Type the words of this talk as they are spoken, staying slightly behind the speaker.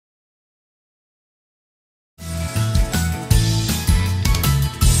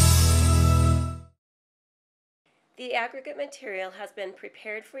The aggregate material has been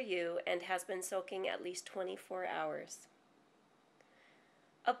prepared for you and has been soaking at least 24 hours.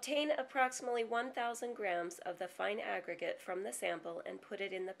 Obtain approximately 1,000 grams of the fine aggregate from the sample and put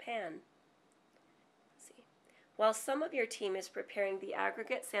it in the pan. While some of your team is preparing the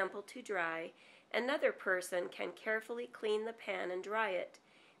aggregate sample to dry, another person can carefully clean the pan and dry it,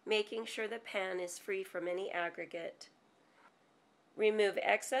 making sure the pan is free from any aggregate. Remove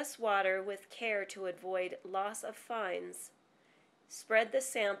excess water with care to avoid loss of fines. Spread the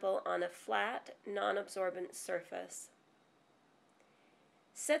sample on a flat, non-absorbent surface.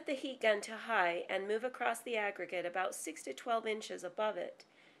 Set the heat gun to high and move across the aggregate about 6 to 12 inches above it,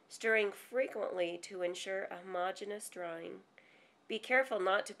 stirring frequently to ensure a homogeneous drying. Be careful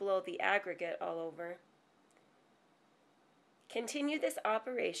not to blow the aggregate all over. Continue this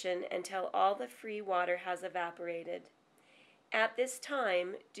operation until all the free water has evaporated. At this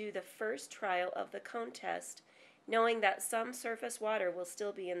time, do the first trial of the cone test, knowing that some surface water will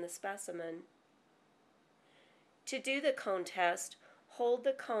still be in the specimen. To do the cone test, hold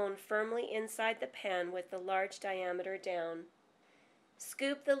the cone firmly inside the pan with the large diameter down.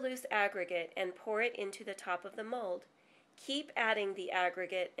 Scoop the loose aggregate and pour it into the top of the mold. Keep adding the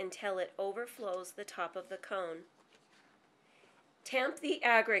aggregate until it overflows the top of the cone. Tamp the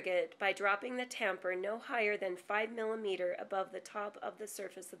aggregate by dropping the tamper no higher than 5 mm above the top of the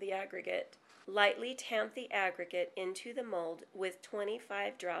surface of the aggregate. Lightly tamp the aggregate into the mold with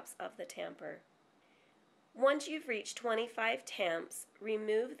 25 drops of the tamper. Once you've reached 25 tamps,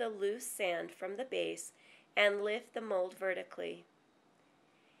 remove the loose sand from the base and lift the mold vertically.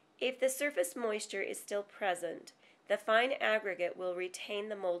 If the surface moisture is still present, the fine aggregate will retain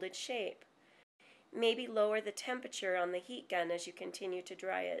the molded shape. Maybe lower the temperature on the heat gun as you continue to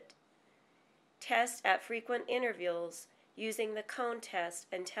dry it. Test at frequent intervals using the cone test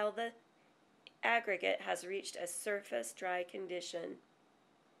until the aggregate has reached a surface dry condition.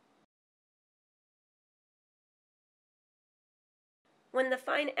 When the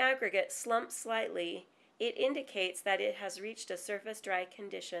fine aggregate slumps slightly, it indicates that it has reached a surface dry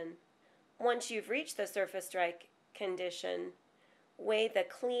condition. Once you've reached the surface dry condition, weigh the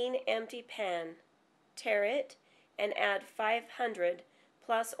clean, empty pan, tare it, and add 500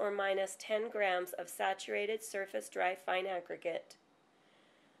 plus or minus 10 grams of saturated surface dry fine aggregate.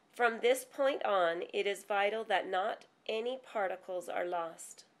 From this point on, it is vital that not any particles are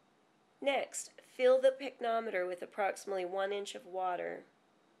lost. Next, fill the pycnometer with approximately 1 inch of water.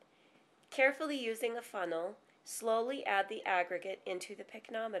 Carefully using a funnel, slowly add the aggregate into the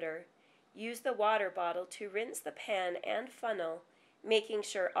pycnometer. Use the water bottle to rinse the pan and funnel, making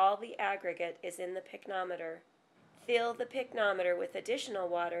sure all the aggregate is in the pycnometer. Fill the pycnometer with additional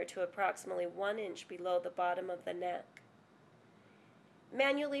water to approximately 1 inch below the bottom of the neck.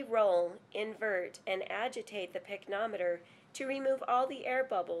 Manually roll, invert, and agitate the pycnometer to remove all the air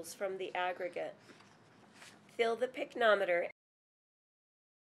bubbles from the aggregate. Fill the pycnometer.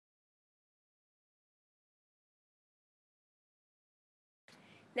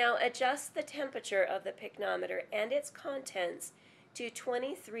 Now adjust the temperature of the pycnometer and its contents to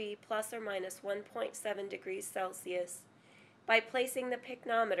 23 plus or minus 1.7 degrees Celsius by placing the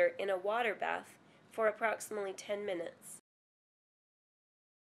pycnometer in a water bath for approximately 10 minutes.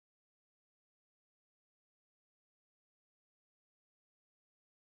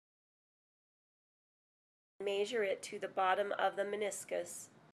 Measure it to the bottom of the meniscus.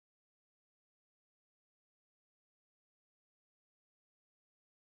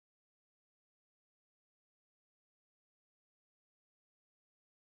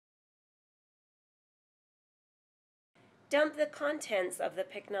 Dump the contents of the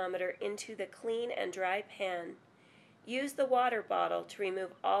pycnometer into the clean and dry pan. Use the water bottle to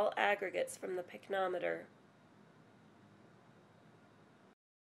remove all aggregates from the pycnometer.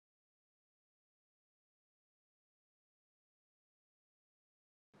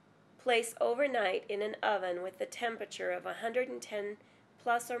 Place overnight in an oven with the temperature of 110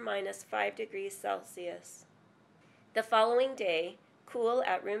 plus or minus 5 degrees Celsius. The following day, cool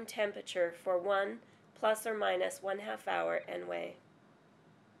at room temperature for 1 plus or minus 1/2 hour and weigh.